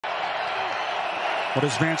What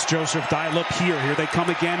does Vance Joseph dial up here? Here they come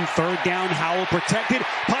again. Third down. Howell protected.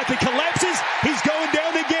 Pocket collapses. He's going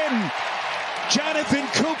down again. Jonathan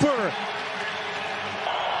Cooper.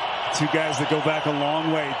 Two guys that go back a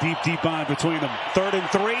long way. Deep line between them. 3rd and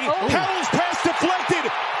 3. Howell's pass deflected.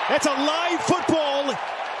 That's a live football.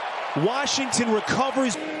 Washington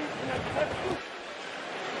recovers.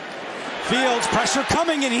 Fields, pressure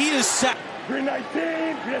coming, and he is sacked. Green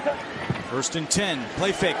 19. 1st and 10.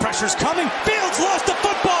 Play fake. Pressure's coming. Fields lost the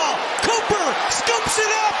football. Cooper scoops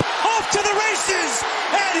it up off to the races,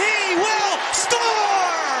 and he will score.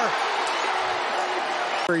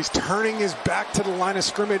 He's turning his back to the line of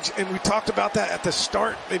scrimmage, and we talked about that at the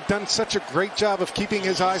start. They've done such a great job of keeping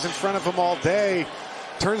his eyes in front of him all day.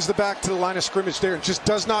 Turns the back to the line of scrimmage there and just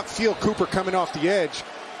does not feel Cooper coming off the edge.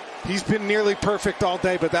 He's been nearly perfect all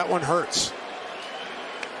day, but that one hurts.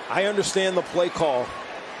 I understand the play call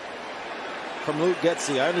from Luke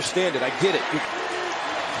Getsy. I understand it. I get it.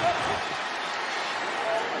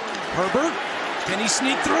 Herbert, can he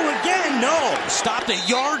sneak through again? No. Stopped a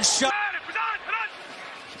yard shot.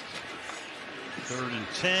 3rd and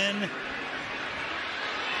 10.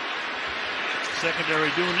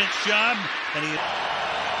 Secondary doing its job, and he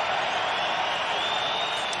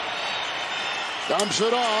Dumps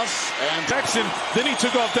it off. And Texan, then he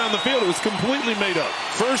took off down the field. It was completely made up.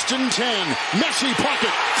 1st and 10. Messy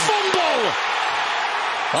pocket. Fumble.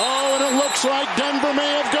 Oh, and it looks like Denver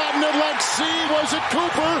may have gotten it. Let's see. Was it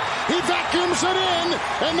Cooper? He vacuums it in,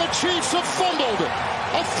 and the Chiefs have fumbled.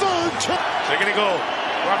 A 3rd turn. They're going to go.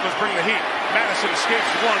 Broncos bring the heat. Madison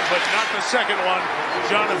escapes one, but not the second one.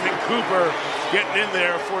 Jonathan Cooper getting in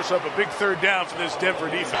there, force up a big 3rd down for this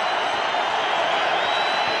Denver defense.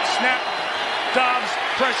 Snap. Dobbs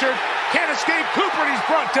pressured. Can't escape Cooper, and he's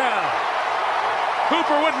brought down.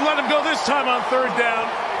 Cooper wouldn't let him go this time on 3rd down.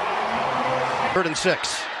 3rd and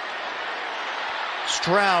 6.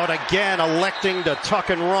 Stroud again electing to tuck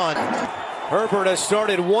and run. Herbert has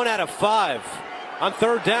started 1 out of 5. On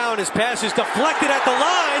 3rd down, his pass is deflected at the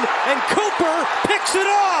line, and Cooper picks it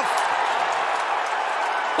off.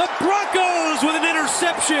 The Broncos with an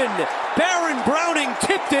interception. Baron Browning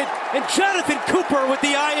tipped it, and Jonathan Cooper with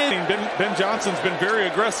the eye-in. Ben Johnson's been very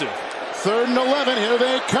aggressive. 3rd and 11. Here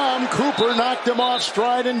they come. Cooper knocked him off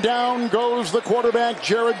stride, and down goes the quarterback,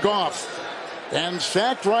 Jared Goff. And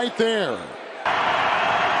sacked right there.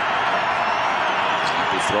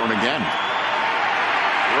 Thrown again.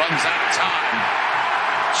 Runs out of time.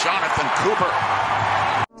 Jonathan Cooper.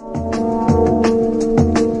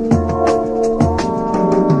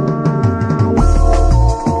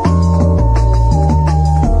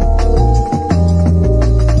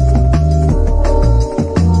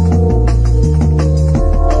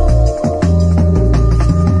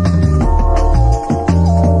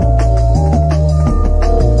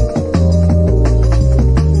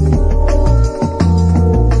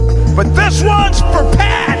 But this one's for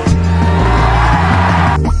Pat.